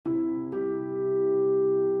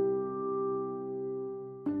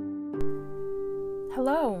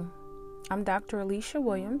Hello, I'm Dr. Alicia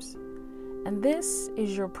Williams, and this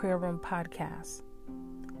is your Prayer Room podcast.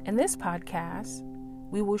 In this podcast,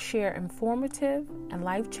 we will share informative and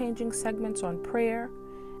life-changing segments on prayer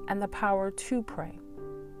and the power to pray,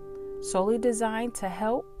 solely designed to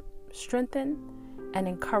help, strengthen, and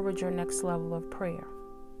encourage your next level of prayer.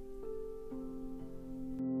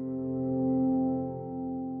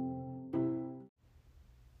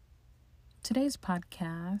 Today's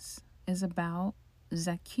podcast is about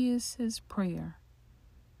Zaccheus' prayer.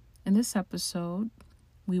 In this episode,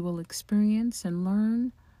 we will experience and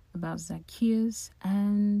learn about Zaccheus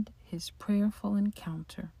and his prayerful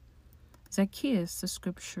encounter. Zaccheus, the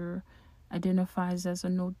scripture identifies as a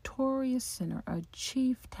notorious sinner, a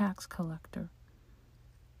chief tax collector,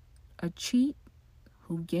 a cheat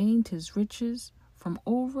who gained his riches from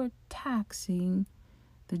overtaxing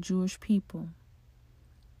the Jewish people.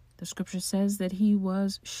 The scripture says that he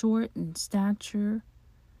was short in stature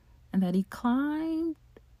and that he climbed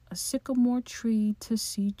a sycamore tree to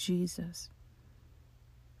see Jesus.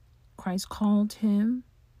 Christ called him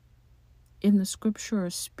in the scripture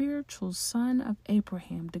a spiritual son of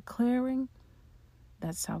Abraham, declaring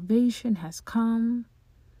that salvation has come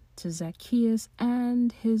to Zaccheus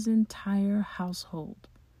and his entire household.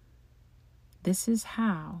 This is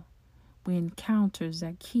how we encounter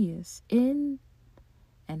Zaccheus in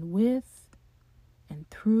and with and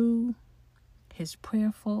through his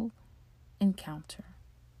prayerful encounter.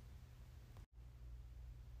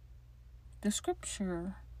 The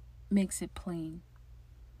scripture makes it plain.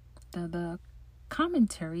 The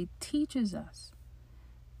commentary teaches us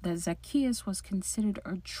that Zaccheus was considered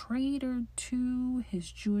a traitor to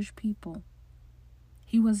his Jewish people.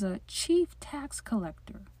 He was a chief tax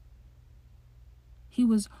collector. He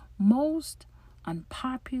was most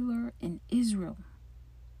unpopular in Israel.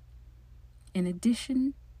 In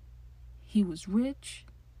addition, he was rich,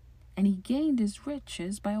 and he gained his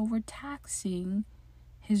riches by overtaxing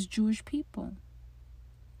his Jewish people.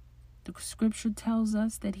 The scripture tells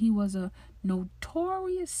us that he was a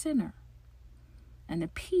notorious sinner, and the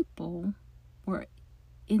people were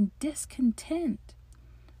in discontent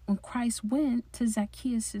when Christ went to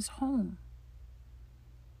Zaccheus' home.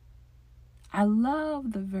 I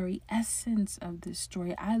love the very essence of this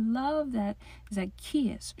story. I love that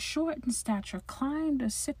Zaccheus, short in stature, climbed a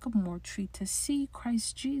sycamore tree to see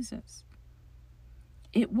Christ Jesus.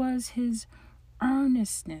 It was his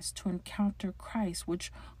earnestness to encounter Christ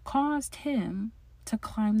which caused him to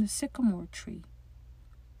climb the sycamore tree.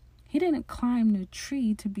 He didn't climb the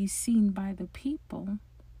tree to be seen by the people.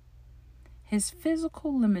 His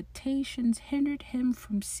physical limitations hindered him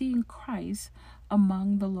from seeing Christ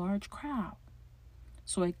among the large crowd.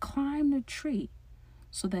 So he climbed the tree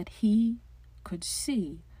so that he could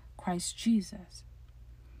see Christ Jesus.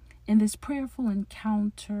 In this prayerful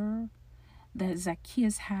encounter that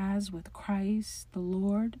Zaccheus has with Christ the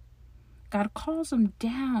Lord, God calls him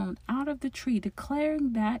down out of the tree,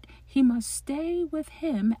 declaring that he must stay with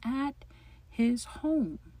him at his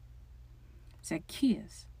home.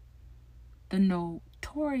 Zaccheus, the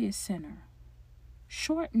notorious sinner,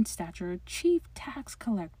 short in stature, chief tax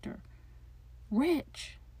collector,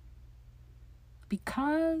 rich,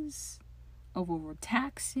 because of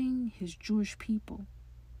overtaxing his Jewish people.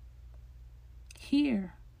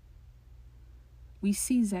 Here, we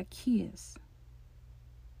see Zaccheus'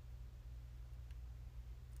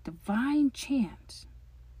 divine chance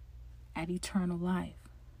at eternal life.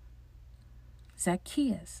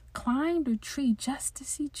 Zaccheus climbed a tree just to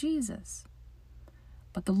see Jesus,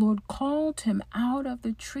 but the Lord called him out of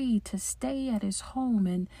the tree to stay at his home,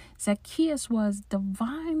 and Zaccheus was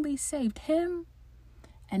divinely saved, him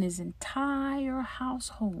and his entire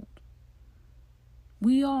household.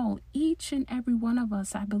 We all, each and every one of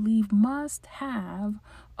us, I believe, must have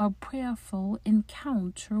a prayerful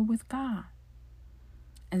encounter with God.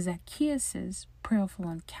 And Zaccheus' prayerful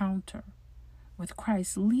encounter with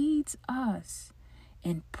Christ leads us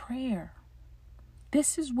in prayer.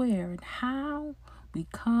 This is where and how we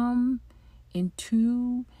come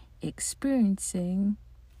into experiencing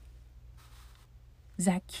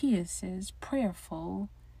Zaccheus' prayerful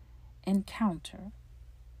encounter.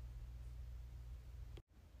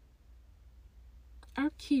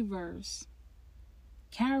 Our key verse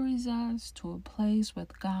carries us to a place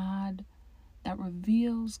with God that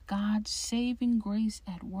reveals God's saving grace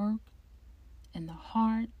at work in the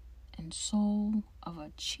heart and soul of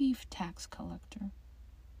a chief tax collector,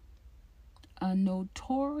 a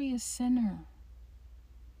notorious sinner.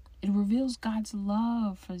 It reveals God's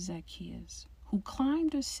love for Zaccheus, who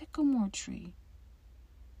climbed a sycamore tree.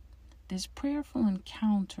 This prayerful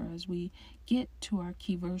encounter, as we get to our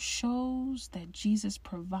key verse, shows that Jesus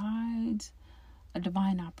provides a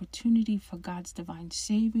divine opportunity for God's divine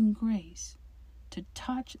saving grace to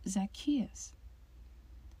touch Zaccheus.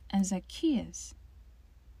 And Zaccheus,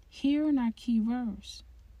 here in our key verse,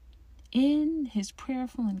 in his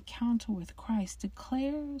prayerful encounter with Christ,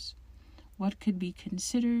 declares what could be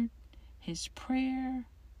considered his prayer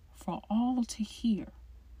for all to hear.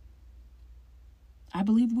 I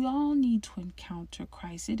believe we all need to encounter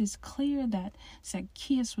Christ. It is clear that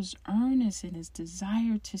Zaccheus was earnest in his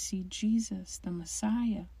desire to see Jesus, the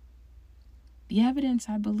Messiah. The evidence,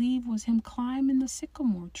 I believe, was him climbing the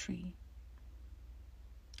sycamore tree.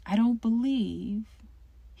 I don't believe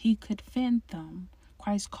he could fathom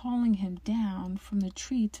Christ calling him down from the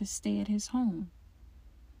tree to stay at his home.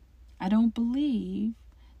 I don't believe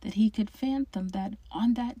that he could fathom that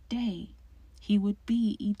on that day he would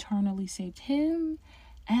be eternally saved, him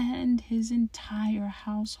and his entire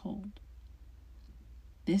household.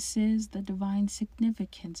 This is the divine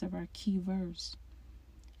significance of our key verse.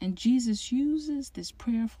 And Jesus uses this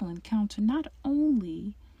prayerful encounter not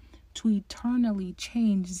only to eternally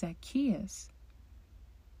change Zaccheus.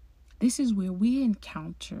 This is where we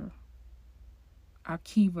encounter our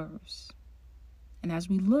key verse. And as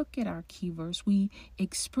we look at our key verse, we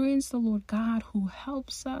experience the Lord God who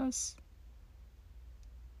helps us,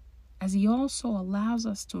 as he also allows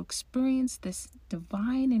us to experience this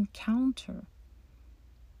divine encounter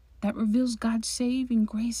that reveals God's saving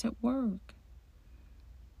grace at work.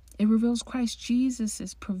 It reveals Christ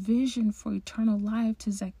Jesus' provision for eternal life to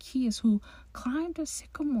Zaccheus, who climbed a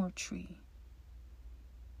sycamore tree.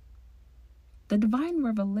 The divine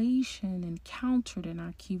revelation encountered in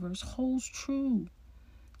our key verse holds true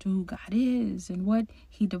to who God is and what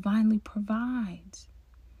he divinely provides.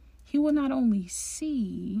 He will not only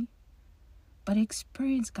see, but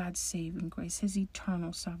experience God's saving grace, his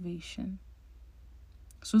eternal salvation.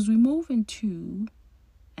 So as we move into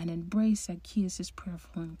and embrace Zaccheus'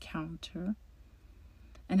 prayerful encounter,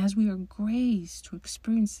 and as we are graced to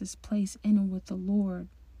experience this place in and with the Lord,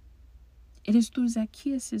 it is through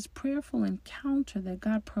Zaccheus' prayerful encounter that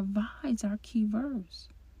God provides our key verse.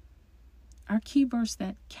 Our key verse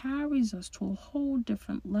that carries us to a whole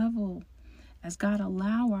different level as God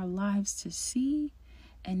allows our lives to see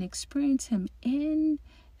and experience him in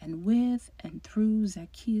and with and through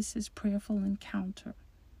Zaccheus' prayerful encounter.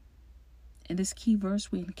 In this key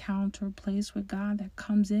verse, we encounter a place with God that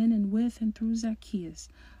comes in and with and through Zaccheus,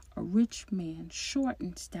 a rich man, short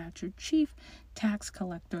in stature, chief tax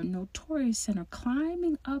collector, notorious sinner,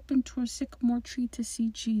 climbing up into a sycamore tree to see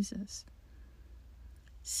Jesus,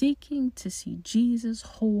 seeking to see Jesus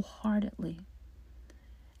wholeheartedly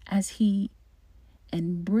as he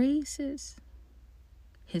embraces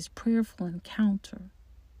his prayerful encounter.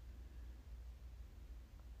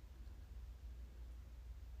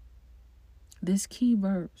 This key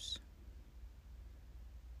verse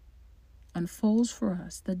unfolds for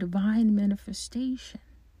us the divine manifestation.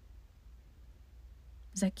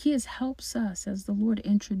 Zaccheus helps us as the Lord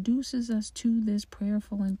introduces us to this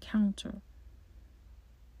prayerful encounter.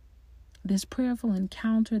 This prayerful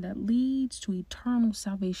encounter that leads to eternal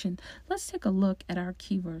salvation. Let's take a look at our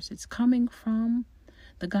key verse. It's coming from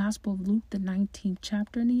the Gospel of Luke, the 19th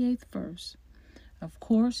chapter and the 8th verse. Of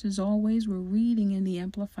course, as always, we're reading in the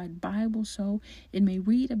Amplified Bible, so it may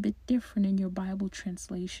read a bit different in your Bible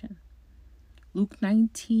translation. Luke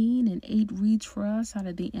 19 and 8 reads for us out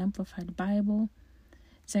of the Amplified Bible.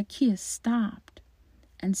 Zaccheus stopped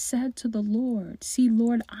and said to the Lord, "See,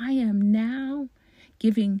 Lord, I am now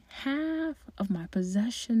giving half of my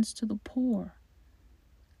possessions to the poor.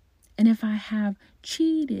 And if I have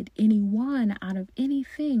cheated anyone out of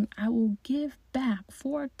anything, I will give back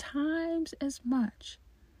 4 times as much."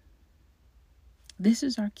 This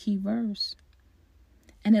is our key verse.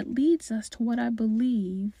 And it leads us to what I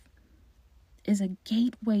believe is a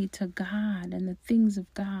gateway to God and the things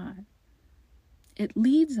of God. It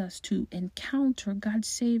leads us to encounter God's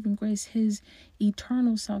saving grace, his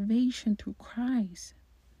eternal salvation through Christ.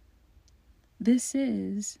 This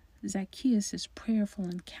is Zaccheus' prayerful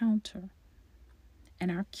encounter.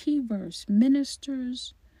 And our key verse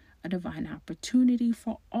ministers a divine opportunity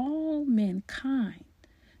for all mankind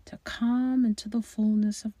to come into the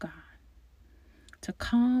fullness of God, to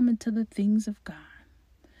come into the things of God,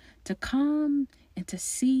 to come into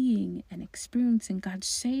seeing and experiencing God's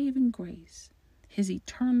saving grace, his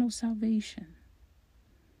eternal salvation.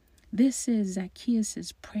 This is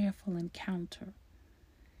Zaccheus' prayerful encounter.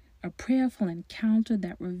 A prayerful encounter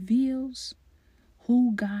that reveals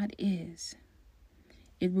who God is.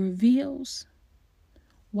 It reveals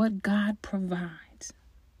what God provides.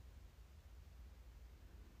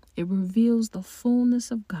 It reveals the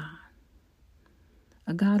fullness of God,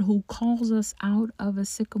 a God who calls us out of a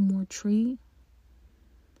sycamore tree,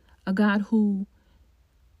 a God who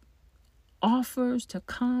offers to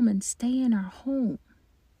come and stay in our home,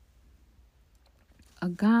 a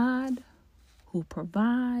God who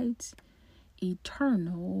provides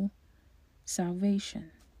eternal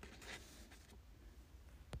salvation.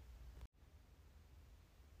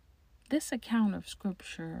 This account of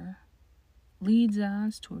Scripture leads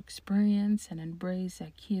us to experience and embrace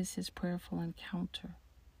Zaccheus' prayerful encounter.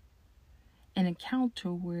 An encounter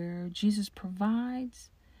where Jesus provides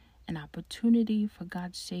an opportunity for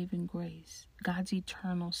God's saving grace, God's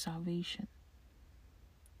eternal salvation.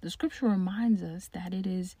 The Scripture reminds us that it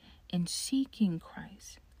is in seeking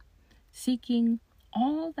Christ, seeking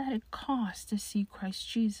all that it costs to see Christ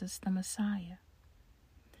Jesus, the Messiah.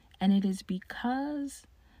 And it is because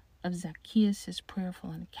of Zaccheus'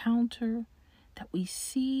 prayerful encounter that we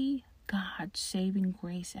see God's saving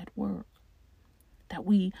grace at work, that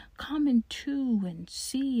we come into and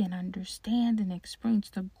see and understand and experience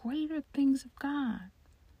the greater things of God,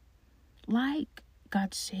 like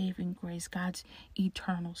God's saving grace, God's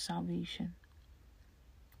eternal salvation.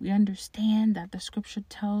 We understand that the Scripture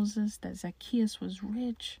tells us that Zaccheus was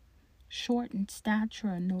rich, short in stature,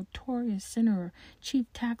 a notorious sinner, a chief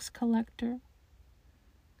tax collector.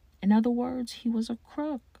 In other words, he was a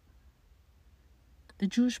crook. The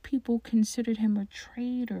Jewish people considered him a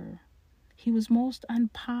traitor. He was most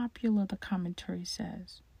unpopular, the commentary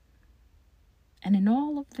says. And in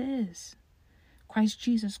all of this, Christ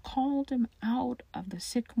Jesus called him out of the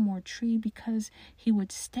sycamore tree because he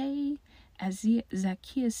would stay at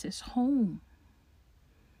Zaccheus' home.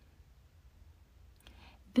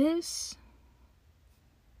 This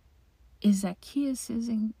is Zaccheus'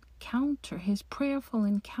 encounter, his prayerful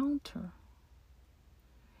encounter.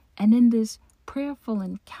 And in this prayerful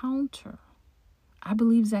encounter, I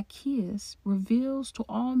believe Zaccheus reveals to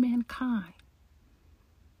all mankind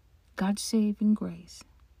God's saving grace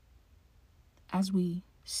as we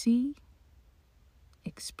see,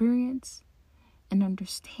 experience, and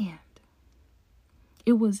understand.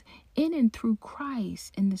 It was in and through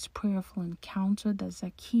Christ in this prayerful encounter that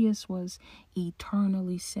Zaccheus was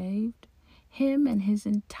eternally saved, him and his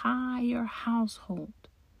entire household.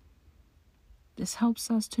 This helps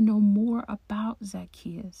us to know more about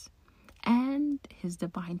Zaccheus and his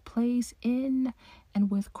divine place in and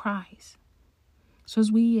with Christ. So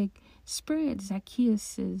as we experience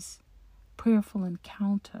Zaccheus' prayerful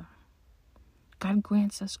encounter, God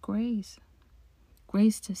grants us grace.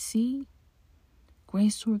 Grace to see,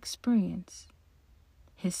 grace to experience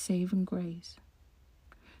his saving grace.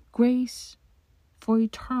 Grace for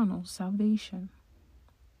eternal salvation.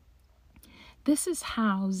 This is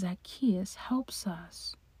how Zaccheus helps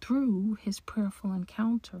us through his prayerful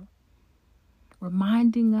encounter,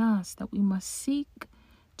 reminding us that we must seek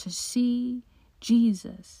to see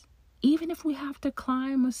Jesus. Even if we have to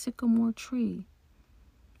climb a sycamore tree,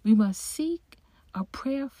 we must seek a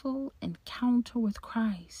prayerful encounter with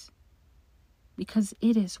Christ, because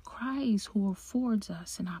it is Christ who affords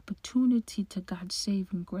us an opportunity to God's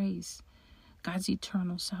saving grace, God's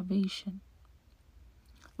eternal salvation.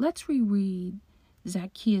 Let's reread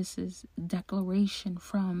Zaccheus' declaration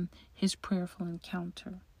from his prayerful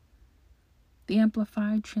encounter. The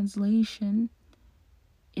Amplified Translation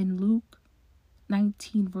in Luke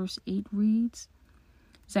 19 verse 8 reads,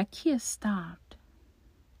 Zaccheus stopped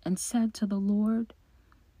and said to the Lord,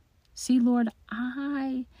 "See, Lord,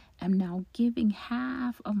 I am now giving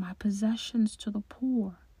half of my possessions to the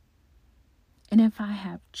poor. And if I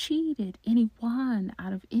have cheated anyone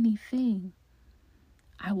out of anything,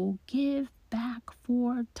 I will give back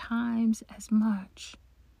 4 times as much."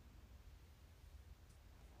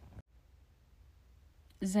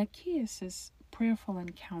 Zaccheus' prayerful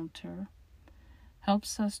encounter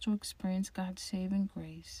helps us to experience God's saving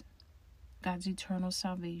grace, God's eternal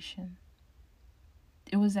salvation.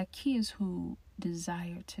 It was Zaccheus who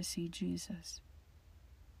desired to see Jesus.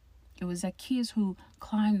 It was Zaccheus who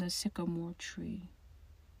climbed the sycamore tree.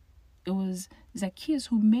 It was Zaccheus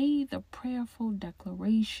who made the prayerful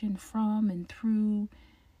declaration from and through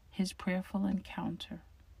his prayerful encounter.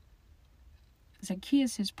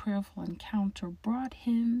 Zaccheus' prayerful encounter brought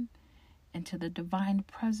him into the divine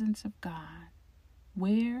presence of God,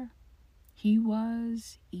 where he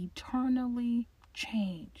was eternally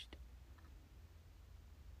changed.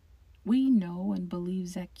 We know and believe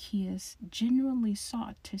Zaccheus genuinely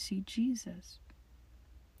sought to see Jesus.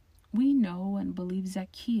 We know and believe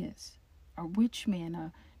Zaccheus, a rich man,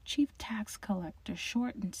 a chief tax collector,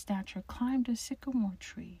 short in stature, climbed a sycamore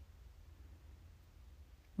tree.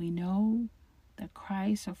 We know that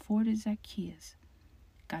Christ afforded Zaccheus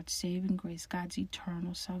God's saving grace, God's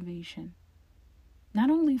eternal salvation. Not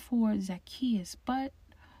only for Zaccheus, but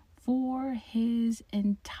for his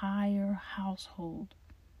entire household.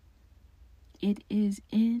 It is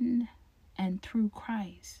in and through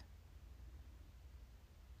Christ.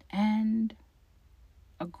 And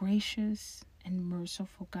a gracious and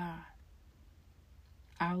merciful God.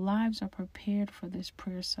 Our lives are prepared for this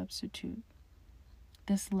prayer substitute,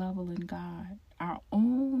 this level in God, our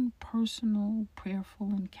own personal prayerful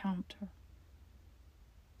encounter.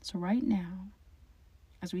 So right now,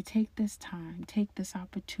 as we take this time, take this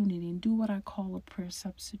opportunity, and do what I call a prayer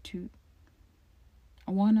substitute,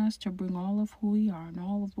 I want us to bring all of who we are and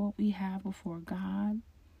all of what we have before God,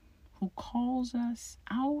 who calls us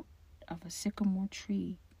out of a sycamore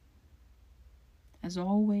tree. As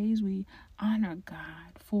always, we honor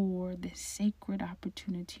God for this sacred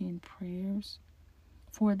opportunity in prayers,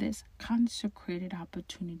 for this consecrated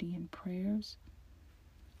opportunity in prayers.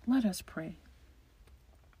 Let us pray.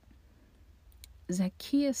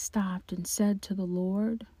 Zaccheus stopped and said to the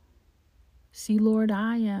Lord, "See, Lord,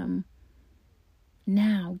 I am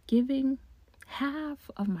now giving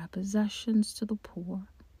half of my possessions to the poor.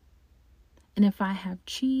 And if I have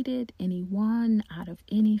cheated anyone out of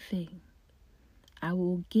anything, I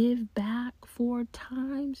will give back 4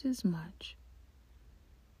 times as much."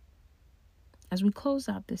 As we close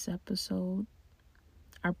out this episode,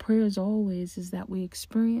 our prayer as always is that we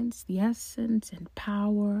experience the essence and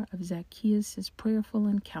power of Zaccheus' prayerful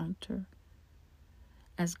encounter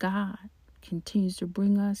as God continues to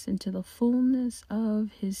bring us into the fullness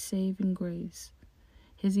of his saving grace,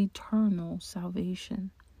 his eternal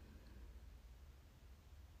salvation.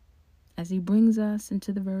 As he brings us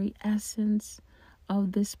into the very essence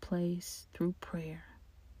of this place through prayer.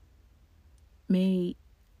 May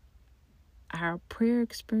our prayer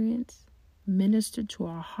experience minister to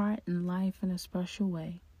our heart and life in a special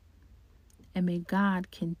way. And may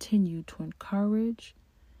God continue to encourage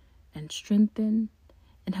and strengthen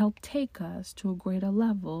and help take us to a greater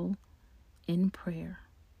level in prayer.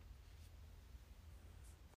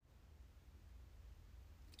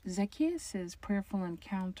 Zaccheus' prayerful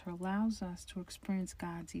encounter allows us to experience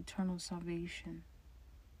God's eternal salvation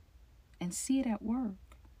and see it at work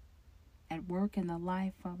in the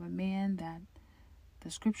life of a man that the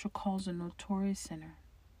scripture calls a notorious sinner,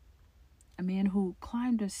 a man who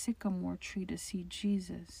climbed a sycamore tree to see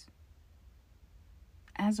Jesus.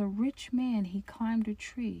 As a rich man, he climbed a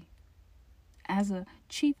tree. As a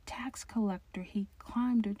chief tax collector, he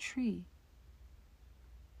climbed a tree.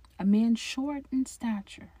 A man short in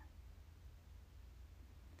stature.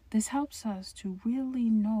 This helps us to really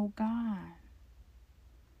know God.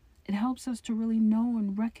 It helps us to really know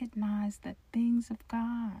and recognize the things of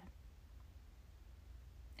God.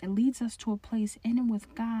 It leads us to a place in and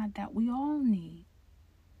with God that we all need.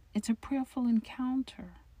 It's a prayerful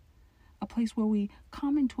encounter, a place where we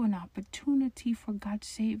come into an opportunity for God's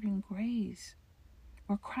saving grace,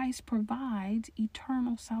 where Christ provides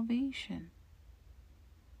eternal salvation.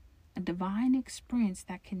 A divine experience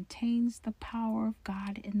that contains the power of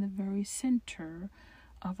God in the very center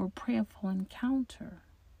of a prayerful encounter.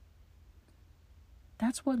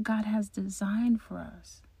 That's what God has designed for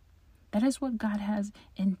us. That is what God has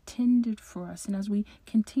intended for us. And as we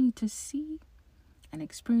continue to see and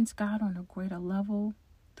experience God on a greater level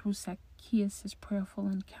through Zaccheus' prayerful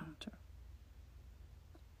encounter,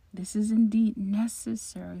 this is indeed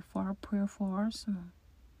necessary for our prayerful arsenal.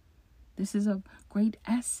 This is of great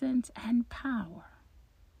essence and power.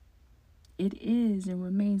 It is and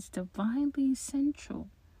remains divinely essential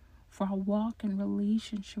for our walk and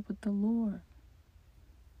relationship with the Lord.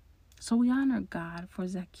 So we honor God for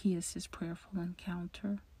Zaccheus' prayerful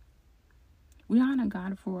encounter. We honor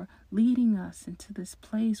God for leading us into this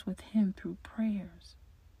place with him through prayers.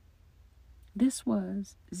 This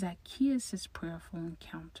was Zaccheus' prayerful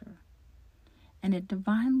encounter, and it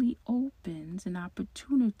divinely opens an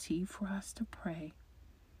opportunity for us to pray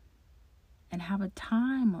and have a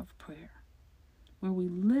time of prayer where we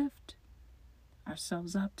lift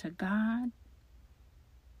ourselves up to God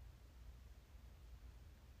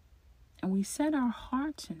and we set our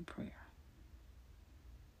hearts in prayer.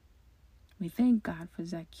 We thank God for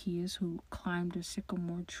Zaccheus, who climbed a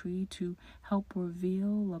sycamore tree to help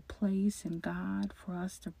reveal a place in God for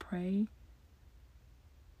us to pray.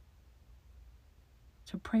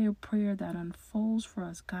 To pray a prayer that unfolds for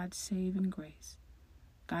us God's saving grace,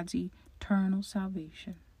 God's eternal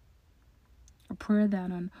salvation. A prayer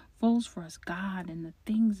that unfolds for us God and the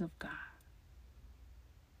things of God.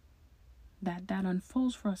 That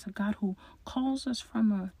unfolds for us a God who calls us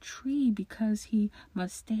from a tree because he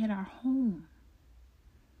must stay at our home.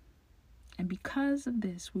 And because of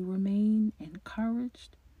this, we remain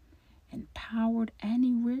encouraged, empowered, and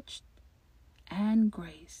enriched and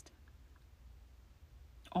graced.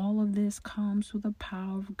 All of this comes through the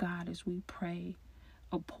power of God as we pray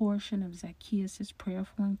a portion of Zaccheus'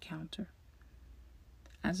 prayerful encounter.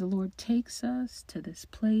 As the Lord takes us to this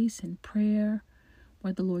place in prayer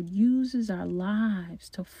where the Lord uses our lives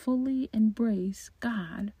to fully embrace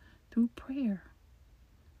God through prayer.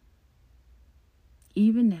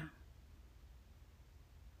 Even now,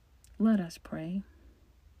 let us pray.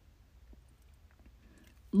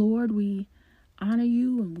 Lord, we honor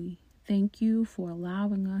you and we thank you for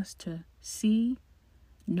allowing us to see,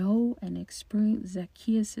 know, and experience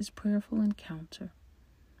Zaccheus' prayerful encounter.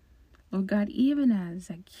 Lord God, even as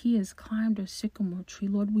Zaccheus climbed a sycamore tree,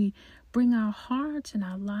 Lord, we bring our hearts and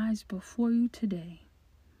our lives before you today,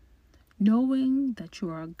 knowing that you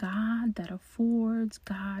are a God that affords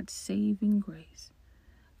God's saving grace,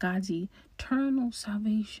 God's eternal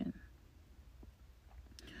salvation.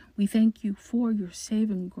 We thank you for your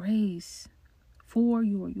saving grace, for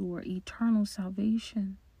your eternal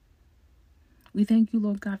salvation. We thank you,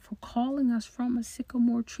 Lord God, for calling us from a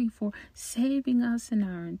sycamore tree, for saving us and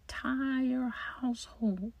our entire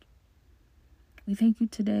household. We thank you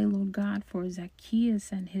today, Lord God, for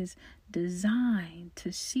Zaccheus and his design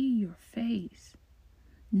to see your face,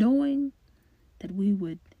 knowing that we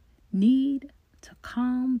would need to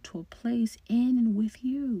come to a place in and with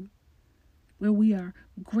you, where we are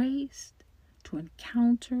graced to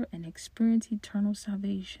encounter and experience eternal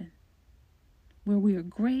salvation, where we are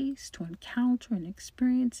graced to encounter and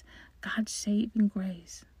experience God's saving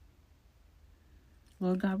grace.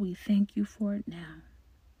 Lord God, we thank you for it now.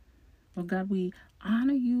 Lord God, we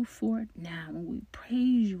honor you for it now, and we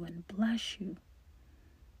praise you and bless you.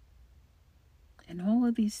 And all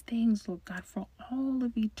of these things, Lord God, for all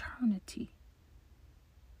of eternity.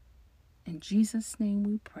 In Jesus' name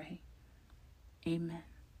we pray. Amen.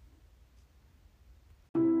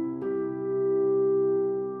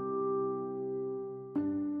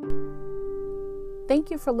 Thank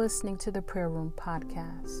you for listening to the Prayer Room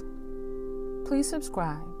Podcast. Please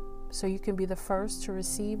subscribe so you can be the first to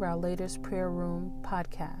receive our latest Prayer Room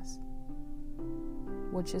podcast,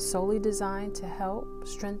 which is solely designed to help,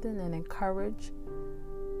 strengthen, and encourage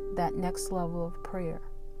that next level of prayer.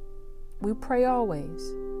 We pray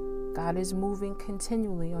always. God is moving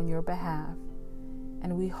continually on your behalf,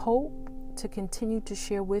 and we hope to continue to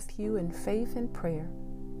share with you in faith and prayer.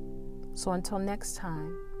 So until next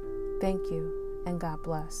time, thank you and God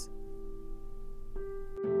bless.